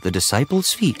dried the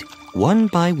disciples' feet one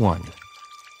by one.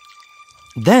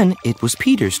 Then it was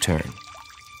Peter's turn.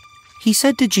 He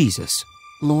said to Jesus,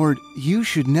 "Lord, you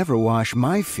should never wash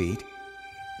my feet."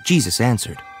 Jesus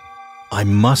answered, "I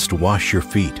must wash your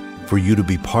feet for you to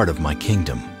be part of my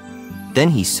kingdom." Then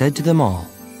he said to them all,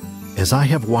 "As I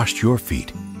have washed your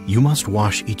feet, you must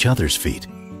wash each other's feet."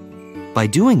 By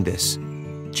doing this,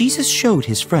 Jesus showed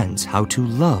his friends how to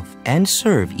love and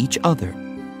serve each other.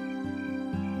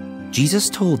 Jesus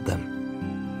told them,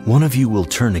 "One of you will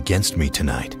turn against me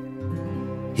tonight."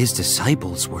 His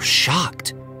disciples were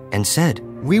shocked and said,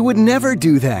 "We would never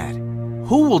do that."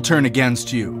 "Who will turn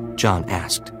against you?" John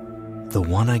asked. "The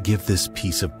one I give this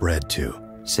piece of bread to,"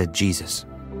 said Jesus.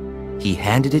 He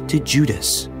handed it to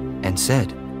Judas and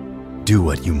said, "Do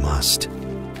what you must."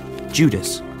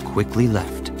 Judas quickly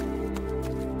left.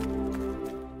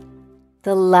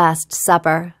 The Last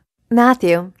Supper.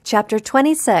 Matthew chapter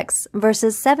 26,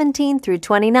 verses 17 through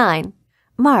 29.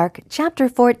 Mark chapter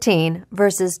 14,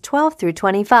 verses 12 through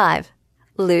 25.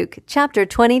 Luke chapter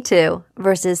 22,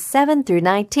 verses 7 through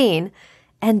 19.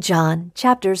 And John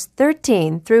chapters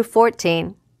 13 through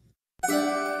 14.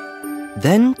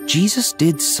 Then Jesus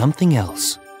did something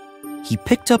else. He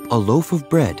picked up a loaf of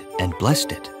bread and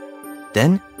blessed it.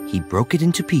 Then he broke it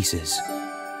into pieces.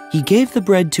 He gave the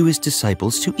bread to his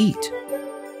disciples to eat.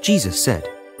 Jesus said,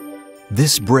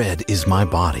 "This bread is my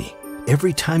body.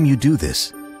 Every time you do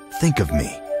this, think of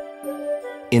me."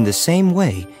 In the same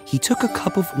way, he took a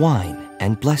cup of wine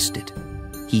and blessed it.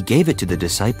 He gave it to the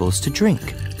disciples to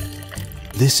drink.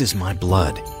 "This is my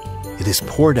blood. It is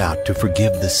poured out to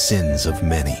forgive the sins of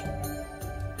many.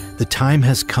 The time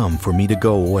has come for me to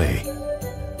go away.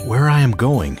 Where I am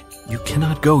going, you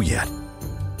cannot go yet.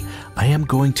 I am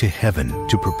going to heaven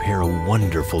to prepare a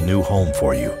wonderful new home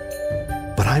for you.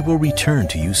 But I will return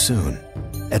to you soon.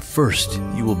 At first,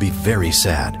 you will be very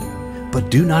sad, but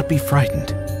do not be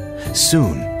frightened.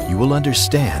 Soon, you will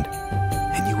understand,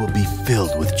 and you will be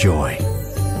filled with joy."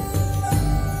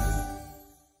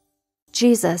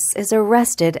 Jesus is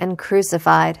arrested and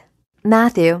crucified.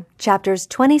 Matthew chapters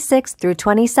 26 through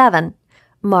 27.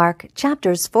 Mark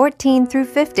chapters 14 through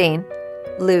 15.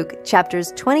 Luke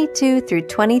chapters 22 through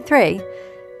 23.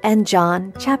 And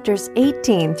John chapters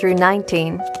 18 through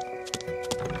 19.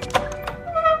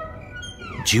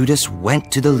 Judas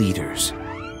went to the leaders.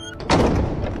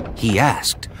 He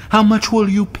asked, "How much will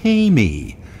you pay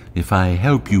me if I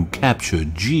help you capture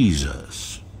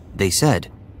Jesus?" They said,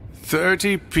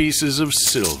 30 pieces of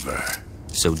silver.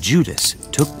 So Judas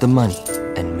took the money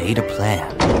and made a plan.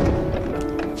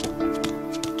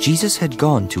 Jesus had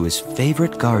gone to his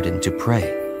favorite garden to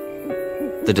pray.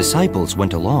 The disciples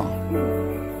went along.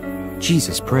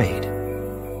 Jesus prayed,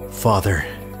 "Father,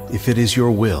 if it is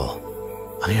your will,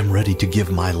 I am ready to give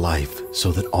my life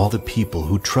so that all the people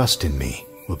who trust in me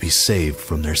will be saved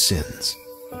from their sins."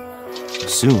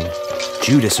 Soon,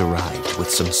 Judas arrived with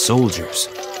some soldiers.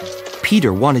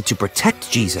 Peter wanted to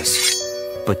protect Jesus,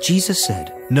 but Jesus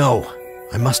said, "No,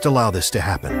 I must allow this to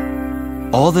happen."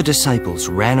 All the disciples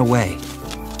ran away,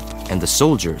 and the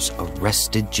soldiers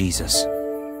arrested Jesus.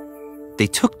 They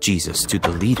took Jesus to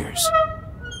the leaders.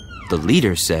 The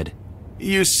leaders said,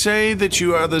 "You say that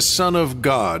you are the Son of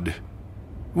God.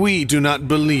 We do not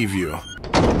believe you."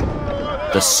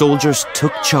 The soldiers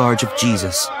took charge of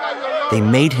Jesus. They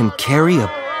made him carry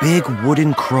a big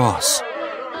wooden cross.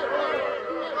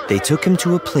 They took him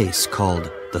to a place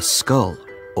called the Skull,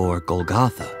 or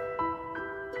Golgotha.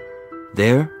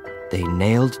 There, they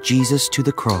nailed Jesus to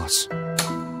the cross.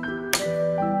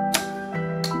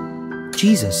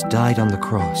 Jesus died on the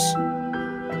cross.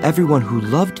 Everyone who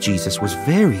loved Jesus was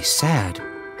very sad,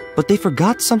 but they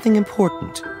forgot something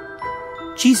important.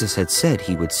 Jesus had said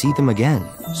he would see them again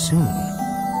soon.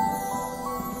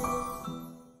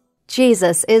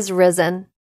 Jesus is risen.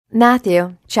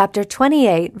 Matthew chapter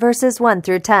 28 verses 1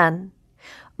 through 10.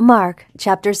 Mark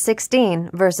chapter 16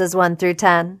 verses 1 through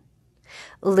 10.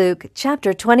 Luke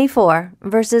chapter 24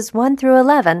 verses 1 through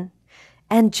 11.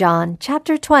 And John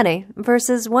chapter 20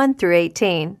 verses 1 through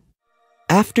 18.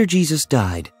 After Jesus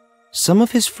died, some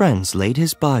of his friends laid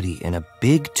his body in a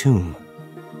big tomb.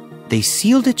 They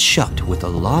sealed it shut with a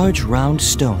large round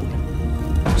stone.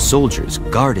 Soldiers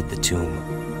guarded the tomb.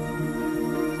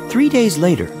 3 days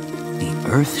later, the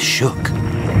earth shook.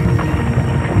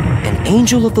 An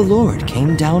angel of the Lord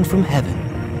came down from heaven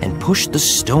and pushed the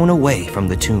stone away from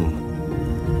the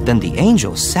tomb. Then the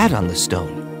angel sat on the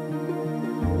stone.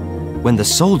 When the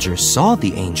soldiers saw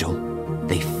the angel,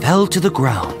 they fell to the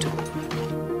ground.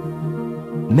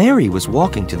 Mary was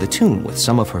walking to the tomb with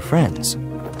some of her friends.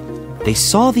 They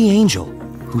saw the angel,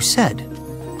 who said,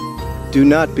 "Do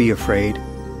not be afraid.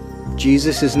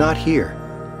 Jesus is not here.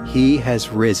 He has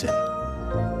risen.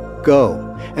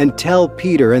 Go and tell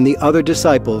Peter and the other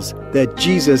disciples that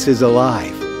Jesus is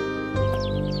alive."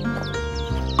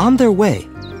 On their way,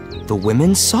 the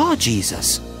women saw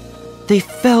Jesus. They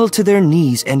fell to their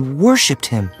knees and worshipped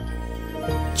him.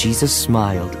 Jesus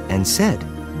smiled and said,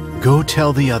 "Go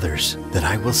tell the others that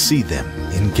I will see them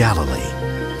in Galilee."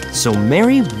 So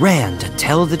Mary ran to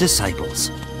tell the disciples.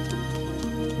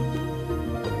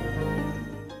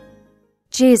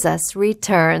 Jesus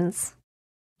returns.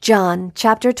 John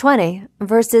chapter 20,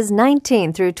 verses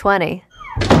 19 through 20.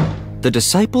 The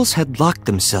disciples had locked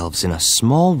themselves in a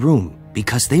small room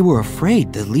because they were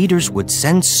afraid the leaders would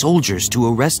send soldiers to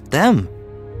arrest them.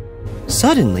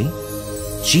 Suddenly,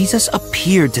 Jesus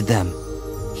appeared to them.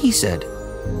 He said,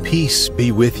 "Peace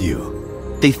be with you."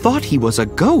 They thought he was a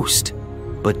ghost,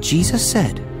 but Jesus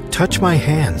said, "Touch my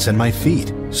hands and my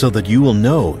feet, so that you will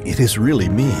know it is really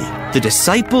me." The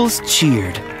disciples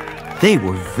cheered. They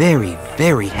were very,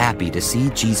 very happy to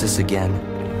see Jesus again.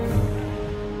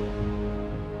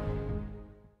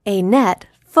 A net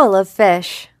full of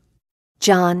fish.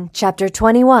 John chapter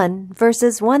 21,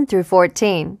 verses 1 through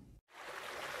 14.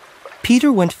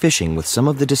 Peter went fishing with some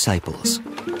of the disciples.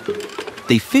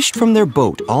 They fished from their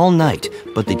boat all night,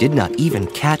 but they did not even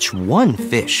catch one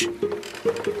fish.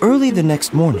 Early the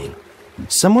next morning,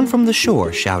 someone from the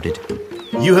shore shouted,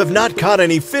 "You have not caught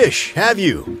any fish, have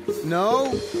you?"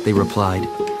 "No," they replied.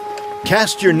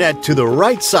 "Cast your net to the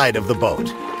right side of the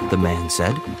boat," the man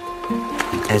said.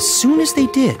 As soon as they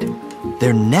did,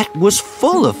 their net was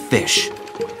full of fish.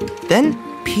 Then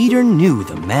Peter knew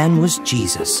the man was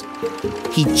Jesus.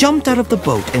 He jumped out of the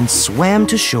boat and swam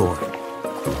to shore.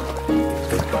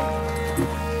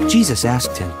 Jesus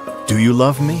asked him, "Do you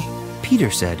love me?" Peter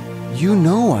said, "You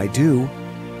know I do."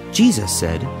 Jesus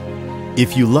said,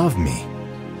 "If you love me,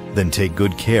 then take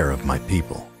good care of my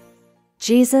people."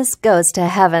 Jesus goes to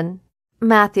heaven.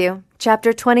 Matthew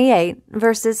chapter 28,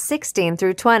 verses 16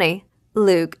 through 20.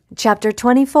 Luke chapter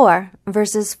 24,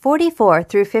 verses 44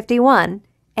 through 51.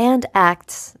 And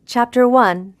Acts chapter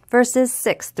 1, verses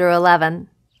 6 through 11.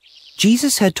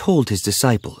 Jesus had told his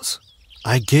disciples,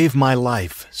 "I gave my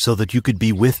life so that you could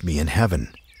be with me in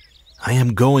heaven. I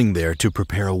am going there to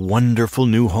prepare a wonderful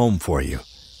new home for you.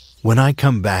 When I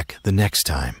come back the next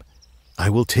time, I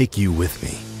will take you with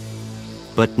me."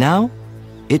 But now,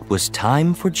 it was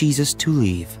time for Jesus to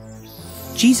leave.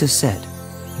 Jesus said,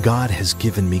 "God has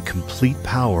given me complete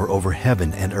power over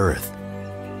heaven and earth.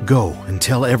 Go and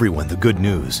tell everyone the good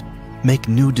news. Make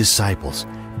new disciples,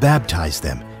 baptize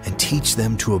them, and teach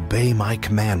them to obey my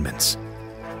commandments.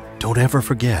 Don't ever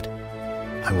forget,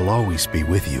 I will always be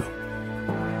with you.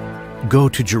 Go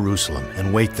to Jerusalem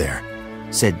and wait there,"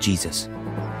 said Jesus.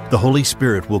 "The Holy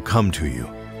Spirit will come to you.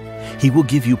 He will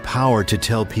give you power to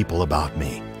tell people about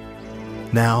me.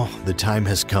 Now the time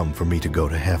has come for me to go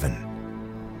to heaven.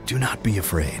 Do not be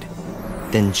afraid."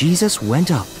 Then Jesus went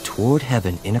up toward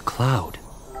heaven in a cloud.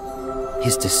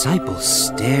 His disciples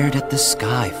stared at the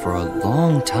sky for a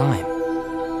long time.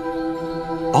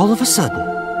 All of a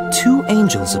sudden, 2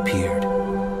 angels appeared.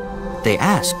 They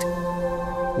asked,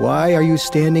 "Why are you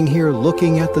standing here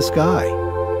looking at the sky?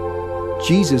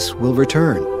 Jesus will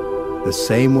return, the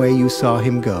same way you saw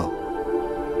him go."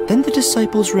 Then the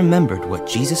disciples remembered what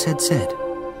Jesus had said.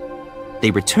 They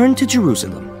returned to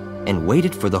Jerusalem and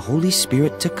waited for the Holy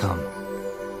Spirit to come.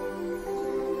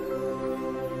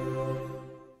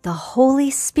 The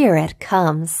Holy Spirit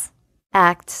comes.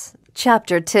 Acts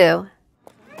chapter 2.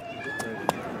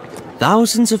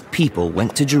 Thousands of people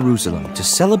went to Jerusalem to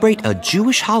celebrate a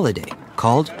Jewish holiday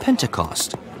called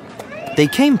Pentecost. They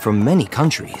came from many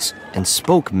countries and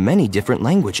spoke many different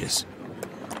languages.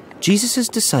 Jesus'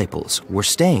 disciples were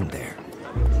staying there.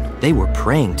 They were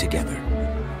praying together.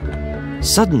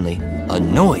 Suddenly, a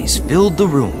noise filled the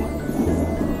room.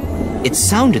 It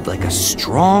sounded like a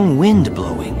strong wind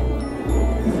blowing.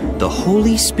 The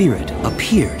Holy Spirit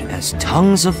appeared as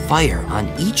tongues of fire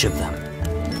on each of them.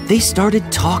 They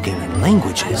started talking in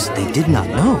languages they did not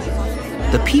know.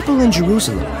 The people in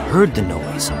Jerusalem heard the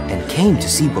noise and came to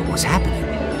see what was happening.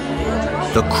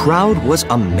 The crowd was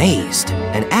amazed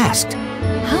and asked,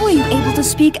 "How are you able to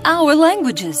speak our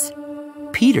languages?"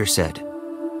 Peter said,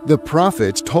 "The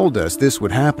prophets told us this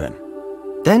would happen."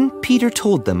 Then Peter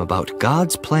told them about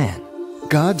God's plan.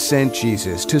 God sent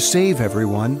Jesus to save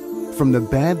everyone from the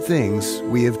bad things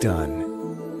we have done.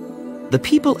 The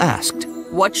people asked,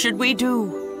 "What should we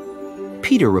do?"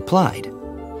 Peter replied,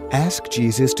 "Ask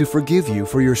Jesus to forgive you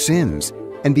for your sins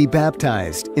and be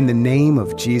baptized in the name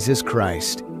of Jesus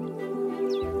Christ."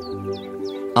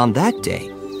 On that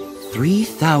day,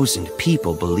 3,000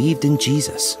 people believed in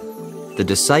Jesus. The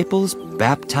disciples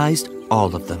baptized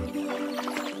all of them.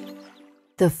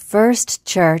 The first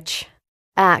church.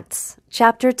 Acts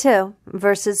chapter 2,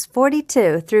 verses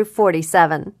 42 through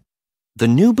 47. The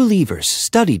new believers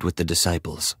studied with the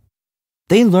disciples.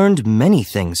 They learned many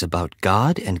things about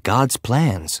God and God's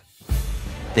plans.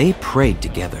 They prayed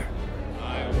together.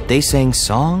 They sang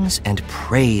songs and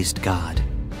praised God.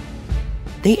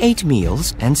 They ate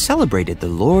meals and celebrated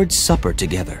the Lord's Supper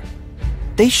together.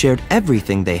 They shared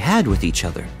everything they had with each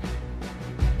other.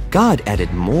 God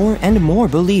added more and more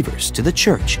believers to the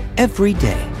church every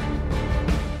day.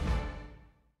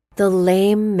 The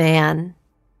lame man.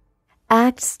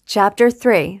 Acts chapter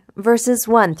 3, verses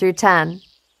 1 through 10.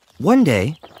 One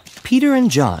day, Peter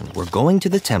and John were going to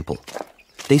the temple.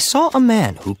 They saw a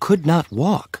man who could not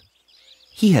walk.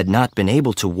 He had not been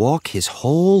able to walk his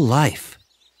whole life.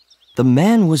 The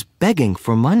man was begging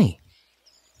for money.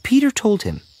 Peter told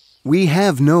him, "We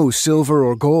have no silver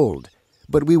or gold,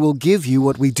 but we will give you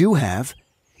what we do have.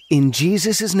 In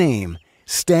Jesus' name,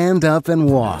 stand up and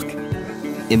walk."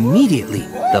 Immediately,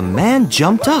 the man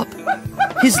jumped up.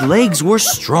 His legs were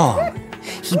strong.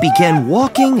 He began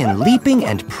walking and leaping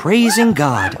and praising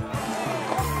God.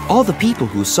 All the people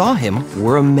who saw him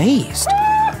were amazed.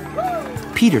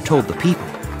 Peter told the people,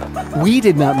 "We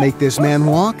did not make this man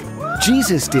walk.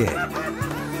 Jesus did."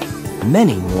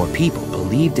 Many more people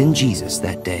believed in Jesus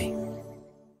that day.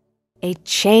 A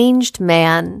changed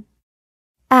man.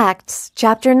 Acts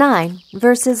chapter 9,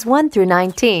 verses 1 through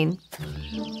 19.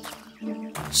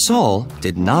 Saul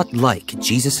did not like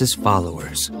Jesus'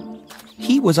 followers.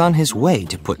 He was on his way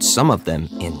to put some of them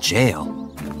in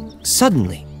jail.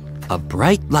 Suddenly, a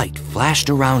bright light flashed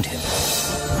around him.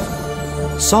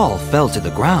 Saul fell to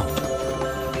the ground.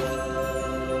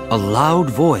 A loud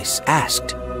voice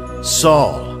asked,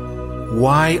 "Saul,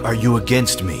 why are you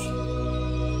against me?"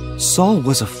 Saul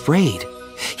was afraid.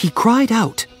 He cried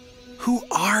out, "Who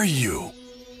are you?"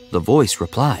 The voice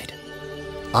replied,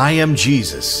 "I am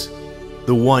Jesus,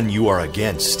 the one you are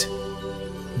against.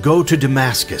 Go to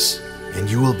Damascus, and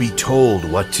you will be told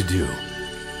what to do."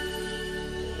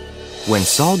 When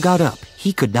Saul got up,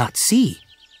 he could not see.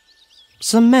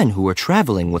 Some men who were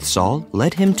traveling with Saul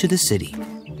led him to the city.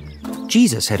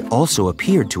 Jesus had also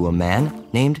appeared to a man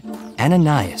named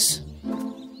Ananias.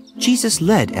 Jesus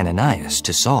led Ananias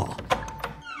to Saul.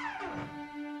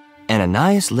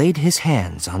 Ananias laid his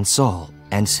hands on Saul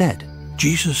and said,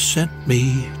 "Jesus sent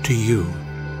me to you.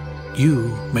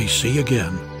 You may see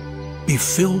again. Be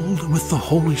filled with the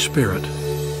Holy Spirit."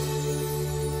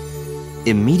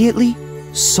 Immediately,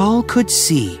 Saul could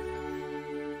see.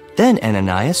 Then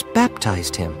Ananias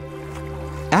baptized him.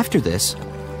 After this,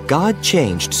 God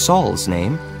changed Saul's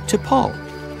name to Paul.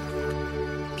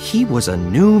 He was a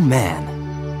new man.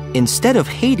 Instead of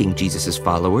hating Jesus'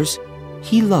 followers,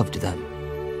 he loved them.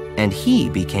 And he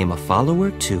became a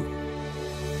follower too.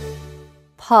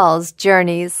 Paul's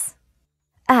journeys.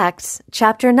 Acts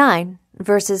chapter 9,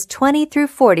 verses 20 through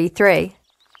 43.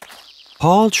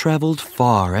 Paul traveled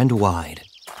far and wide.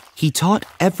 He taught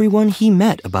everyone he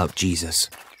met about Jesus.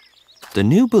 The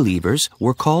new believers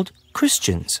were called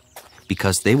Christians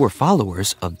because they were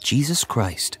followers of Jesus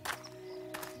Christ.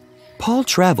 Paul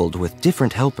traveled with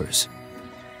different helpers.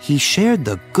 He shared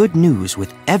the good news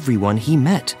with everyone he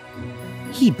met.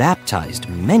 He baptized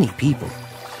many people.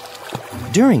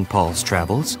 During Paul's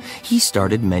travels, he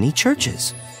started many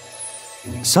churches.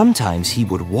 Sometimes he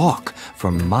would walk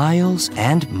for miles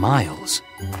and miles.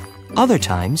 Other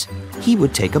times, he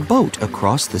would take a boat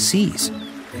across the seas.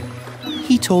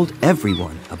 He told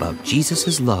everyone about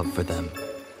Jesus' love for them.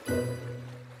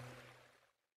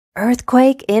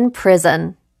 Earthquake in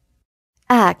prison.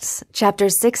 Acts chapter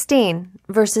 16,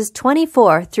 verses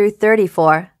 24 through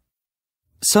 34.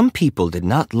 Some people did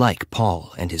not like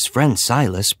Paul and his friend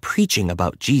Silas preaching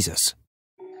about Jesus.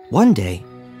 One day,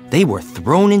 they were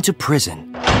thrown into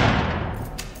prison.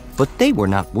 But they were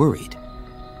not worried.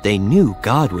 They knew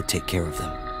God would take care of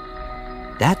them.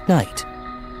 That night,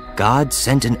 God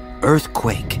sent an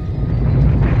earthquake.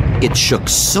 It shook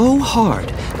so hard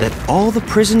that all the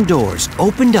prison doors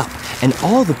opened up and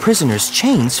all the prisoners'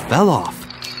 chains fell off.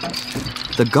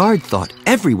 The guard thought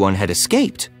everyone had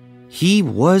escaped. He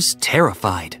was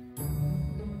terrified.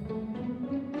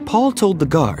 Paul told the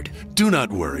guard, "Do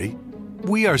not worry.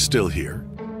 We are still here."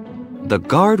 The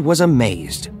guard was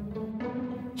amazed.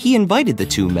 He invited the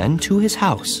two men to his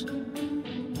house.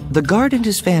 The guard and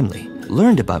his family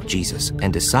learned about Jesus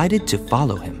and decided to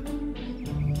follow him.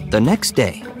 The next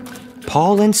day,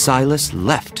 Paul and Silas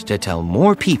left to tell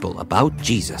more people about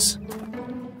Jesus.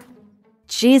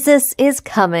 Jesus is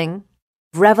coming.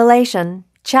 Revelation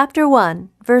chapter 1,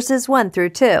 verses 1 through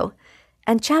 2,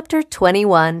 and chapter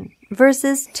 21,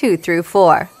 verses 2 through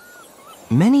 4.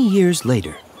 Many years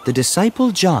later, the disciple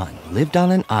John lived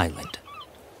on an island.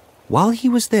 While he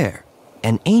was there,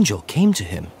 an angel came to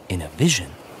him in a vision.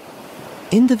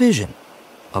 In the vision,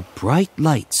 a bright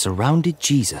light surrounded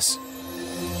Jesus.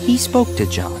 He spoke to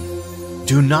John.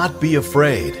 "Do not be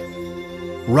afraid.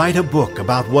 Write a book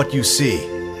about what you see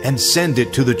and send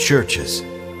it to the churches."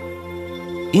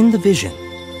 In the vision,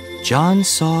 John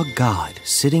saw God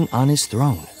sitting on his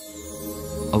throne.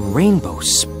 A rainbow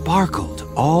sparkled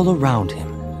all around him.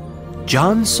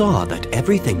 John saw that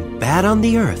everything bad on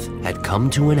the earth had come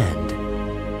to an end.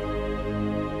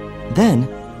 Then,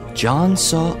 John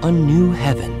saw a new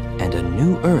heaven and a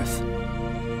new earth.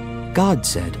 God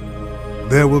said,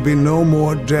 "There will be no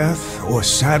more death or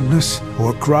sadness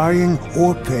or crying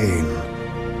or pain.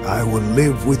 I will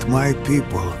live with my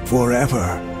people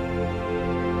forever."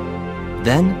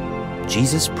 Then,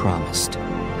 Jesus promised,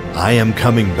 "I am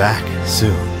coming back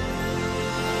soon."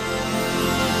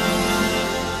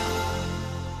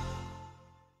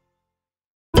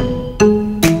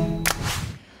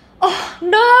 Oh,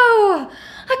 no!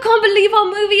 I can't believe our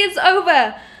movie is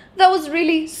over. That was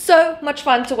really so much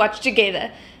fun to watch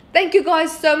together. Thank you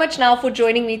guys so much now for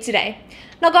joining me today.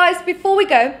 Now guys, before we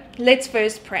go, let's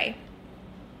first pray.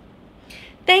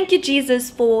 Thank you, Jesus,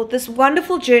 for this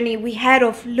wonderful journey we had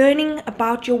of learning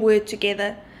about your word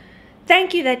together.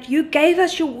 Thank you that you gave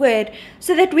us your word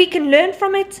so that we can learn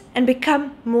from it and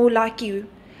become more like you.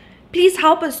 Please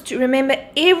help us to remember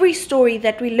every story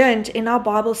that we learned in our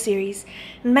Bible series,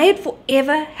 and may it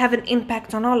forever have an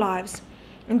impact on our lives.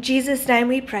 In Jesus' name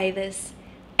we pray this.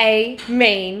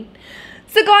 Amen.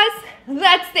 So guys,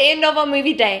 that's the end of our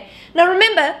movie day. Now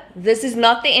remember, this is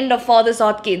not the end of Father's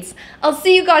Heart Kids. I'll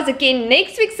see you guys again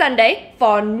next week Sunday for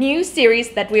our new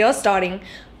series that we are starting.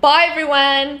 Bye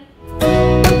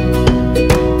everyone.